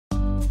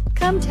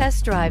Come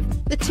test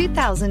drive the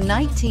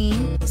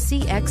 2019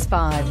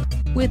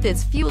 CX-5. With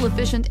its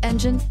fuel-efficient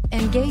engine,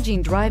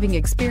 engaging driving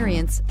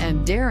experience,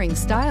 and daring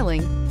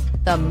styling,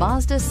 the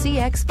Mazda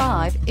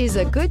CX-5 is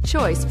a good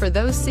choice for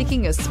those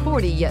seeking a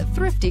sporty yet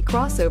thrifty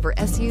crossover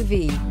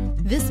SUV.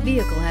 This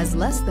vehicle has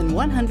less than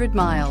 100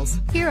 miles.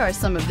 Here are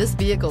some of this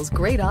vehicle's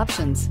great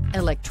options: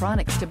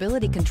 electronic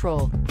stability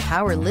control,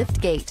 power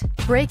liftgate,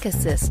 brake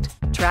assist,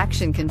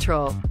 traction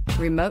control,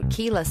 remote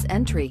keyless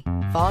entry,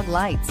 fog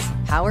lights,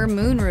 power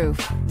moonroof,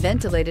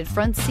 ventilated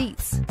front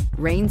seats,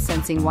 rain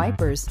sensing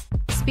wipers,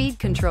 speed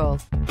control.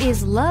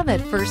 Is love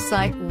at first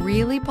sight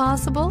really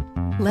possible?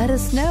 Let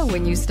us know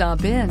when you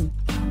stop in.